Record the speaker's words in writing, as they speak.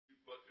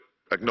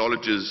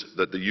acknowledges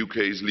that the UK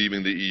is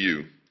leaving the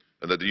EU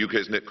and that the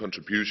UK's net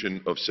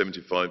contribution of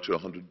 75 to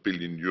 100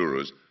 billion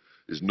euros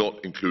is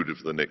not included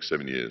for the next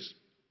 7 years.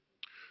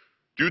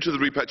 Due to the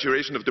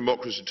repatriation of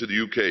democracy to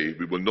the UK,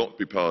 we will not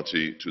be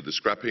party to the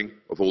scrapping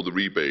of all the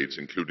rebates,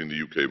 including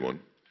the UK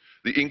one,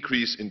 the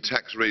increase in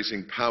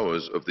tax-raising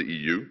powers of the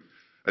EU,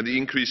 and the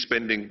increased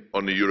spending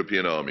on the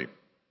European army.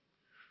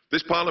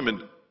 This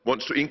Parliament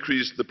wants to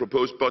increase the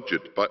proposed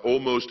budget by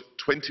almost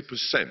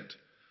 20%,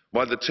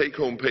 while the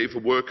take-home pay for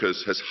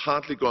workers has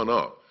hardly gone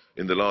up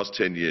in the last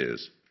 10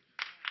 years.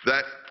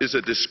 That is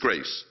a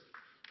disgrace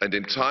and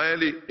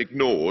entirely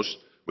ignores,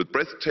 with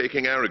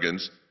breathtaking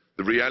arrogance,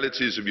 the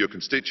realities of your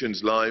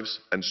constituents' lives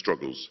and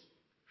struggles.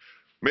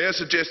 May I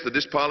suggest that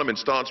this Parliament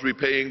starts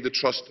repaying the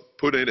trust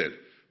put in it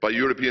by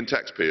European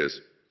taxpayers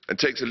and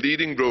takes a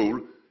leading role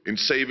in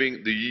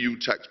saving the EU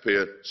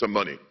taxpayer some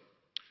money.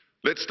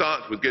 Let's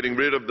start with getting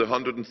rid of the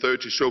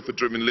 130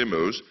 chauffeur-driven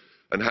limos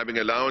and having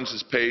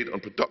allowances paid on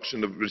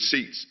production of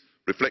receipts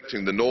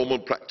reflecting the normal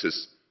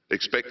practice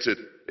expected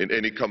in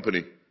any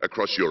company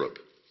across Europe.